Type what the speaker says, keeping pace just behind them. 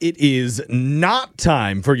It is not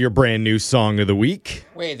time for your brand new song of the week.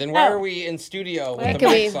 Wait, then why are we in studio with the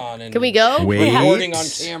mics on and can we go? recording on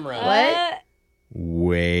camera? What?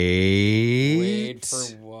 Wait for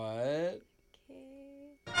what?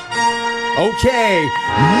 Okay,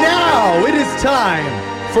 now it is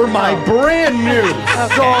time for my brand new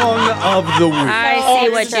song of the week. I see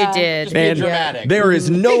what you did. Just be dramatic. There is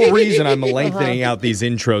no reason I'm lengthening out these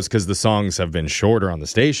intros because the songs have been shorter on the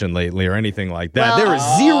station lately or anything like that. Well, there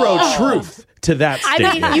is zero truth to that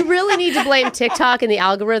statement. I mean, you really need to blame TikTok and the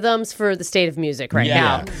algorithms for the state of music right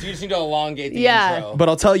now. So you just need to elongate the Yeah. intro. But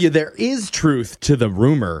I'll tell you, there is truth to the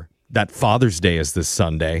rumor that Father's Day is this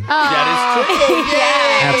Sunday. That is true.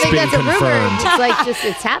 I think been that's a rumor. confirmed. It's like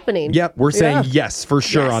it's happening. Yep, we're saying yes for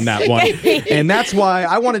sure on that one. And that's why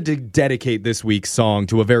I wanted to dedicate this week's song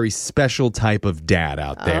to a very special type of dad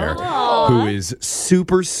out there who is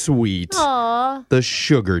super sweet. The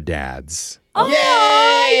sugar dads. Yay!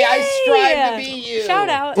 I strive to be you. Shout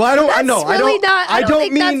out. Well, I don't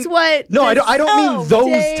think that's what. No, I don't mean those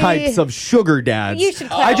Jay. types of sugar dads. You should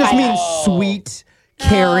I just mean clarify. sweet,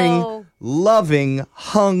 caring, No. loving,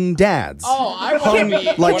 hung dads. Oh, I want to be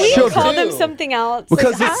Like one of those sugar. Call them too. something else.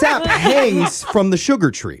 Because the sap hangs from the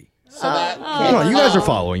sugar tree. So that Come on, you guys are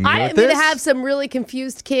following me I'm with going this. to have some really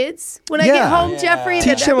confused kids when I get home, Jeffrey. that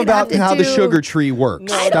Teach them I'm gonna have about to how the do- sugar tree works.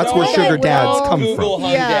 No, That's where no, sugar no. dads come Google from.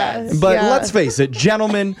 hung dads. But Yeah. let's face it,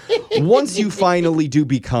 gentlemen, once you finally do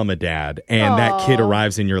become a dad and that kid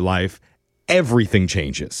arrives in your life, everything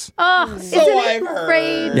changes. Oh, So isn't I've it heard.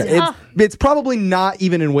 great? Yeah, it's probably not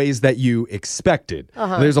even in ways that you expected.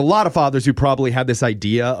 There's a lot of fathers who probably have this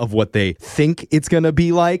idea of what they think it's going to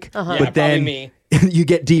be like, Yeah, but probably then me. you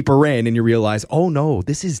get deeper in and you realize, oh no,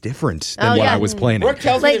 this is different than what I was planning. Brooke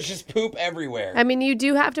tells me Like- there's just poop everywhere. I mean, you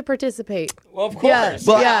do have to participate. Well, of Yeah. course.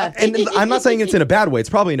 But, Yeah. and I'm not saying it's in a bad way. It's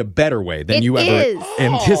probably in a better way than It you ever is.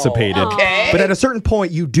 anticipated. Okay. But at a certain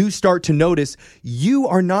point, you do start to notice you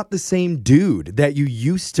are not the same dude that you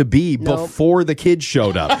used to be before the kids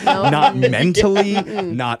showed up. Not mentally,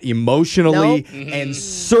 not emotionally, and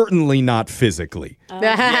certainly not physically.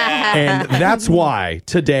 And that's why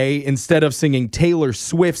today, instead of singing Taylor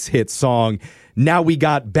Swift's hit song, Now We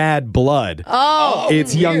Got Bad Blood,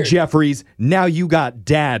 it's Young weird. Jeffrey's Now You Got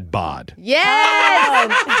Dad Bod.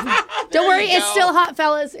 Yes! Don't worry, you it's go. still hot,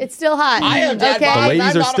 fellas. It's still hot. I am dad okay? bod. The I'm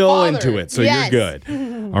ladies are not a still father. into it, so Yes. you're good.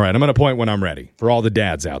 All right, I'm going to point when I'm ready for all the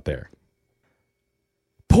dads out there.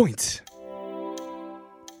 Point.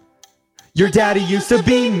 Your daddy used to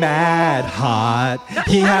be mad hot.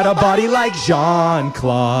 He had a body like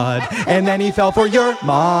Jean-Claude. And then he fell for your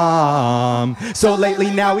mom. So lately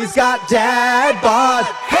now he's got dad bod.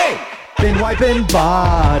 Hey! Been wiping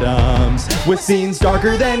bottoms with scenes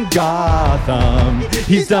darker than Gotham.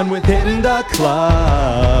 He's done with hitting the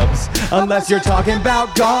clubs, unless you're talking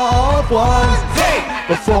about golf ones. Hey!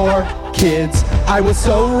 Before kids, I was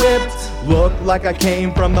so ripped. Looked like I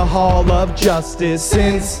came from the Hall of Justice.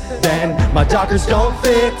 Since then, my Dockers don't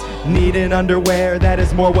fit. Need an underwear that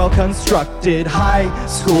is more well constructed. High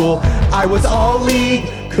school, I was all league.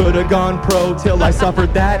 Could've gone pro till I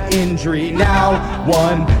suffered that injury. Now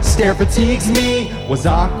one stare fatigues me. Was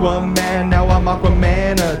Aquaman, now I'm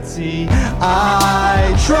Aquamanatee.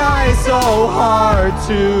 I try so hard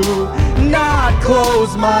to not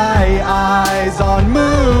close my eyes on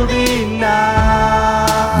movie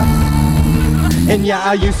night. And yeah,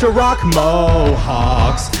 I used to rock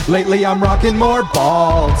mohawks. Lately I'm rocking more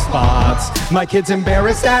bald spots. My kid's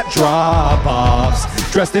embarrassed at drop-offs.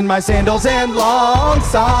 Dressed in my sandals and long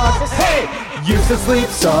socks. Hey! Used to sleep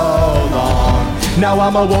so long. Now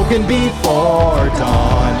I'm awoken before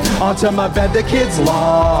dawn. Onto my bed the kids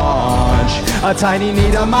launch. A tiny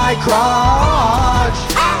knee to my crotch.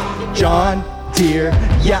 John Deere,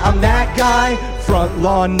 yeah, I'm that guy. Front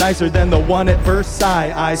lawn nicer than the one at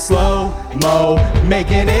Versailles. I slow-mo,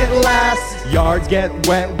 making it last. Yards get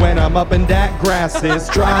wet when I'm up in that grass. This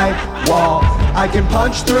drywall I can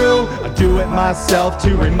punch through. I do it myself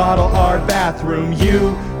to remodel our bathroom.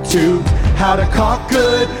 YouTube how to caulk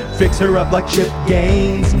good. Fix her up like Chip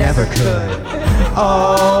Gaines never could.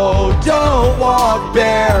 Oh, don't walk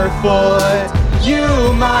barefoot. You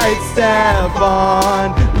might step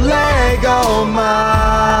on Lego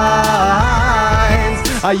mines.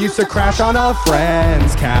 I used to crash on a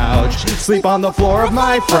friend's couch, sleep on the floor of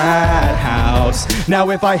my frat house.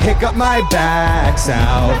 Now if I hiccup, my back's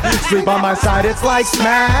out. Sleep on my side, it's like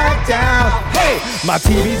SmackDown. Hey, my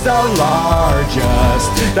TV's the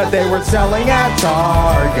largest that they were selling at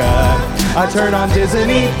Target. I turn on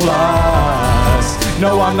Disney Plus.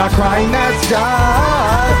 No, I'm not crying, that's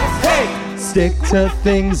done. Hey, stick to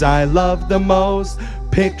things I love the most.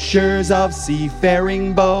 Pictures of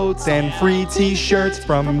seafaring boats and free t-shirts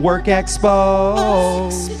from Work Expo.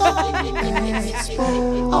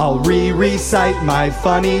 I'll recite my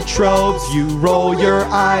funny tropes. You roll your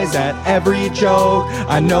eyes at every joke.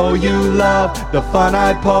 I know you love the fun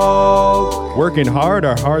I poke. Working hard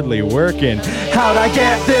or hardly working? How'd I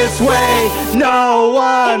get this way? No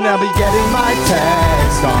one. I'll be getting my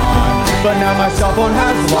text on, but now my cell phone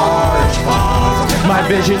has large fonts. My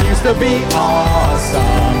vision used to be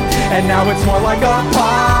awesome, and now it's more like a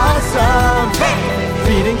possum.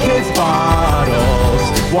 Feeding kids bottles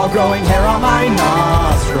while growing hair on my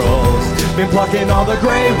nostrils. Been plucking all the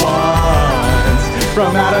gray ones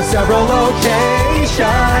from out of several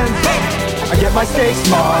locations. I get my steaks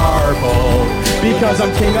marbled because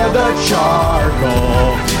I'm king of the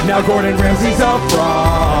charcoal. Now Gordon Ramsay's a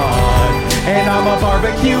fraud, and I'm a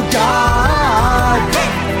barbecue god.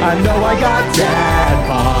 I know I got dad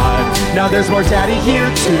bod. Now there's more daddy here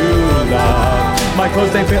to love. My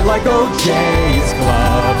clothes, they fit like OJ's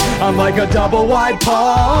glove. I'm like a double wide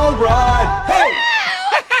Paul Rudd. Hey!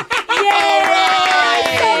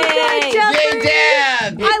 Yay,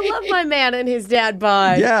 Dad! I love my man and his dad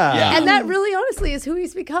bod. Yeah. And that really honestly is who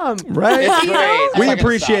he's become. Right? It's great. It's We like a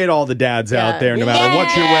appreciate song. all the dads Yeah. out there, no matter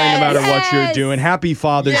what you're wearing, no matter what you're doing. Happy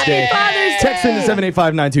Father's Day. Father's Text into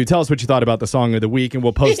 78592. Tell us what you thought about the song of the week, and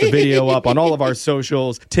we'll post the video up on all of our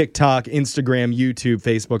socials, TikTok, Instagram, YouTube,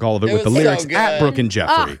 Facebook, all of it, It with the was so lyrics good. at Brooke and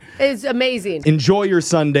Jeffrey. It's amazing. Enjoy your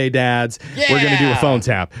Sunday, dads. We're going to do a Yeah. phone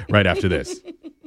tap right after this.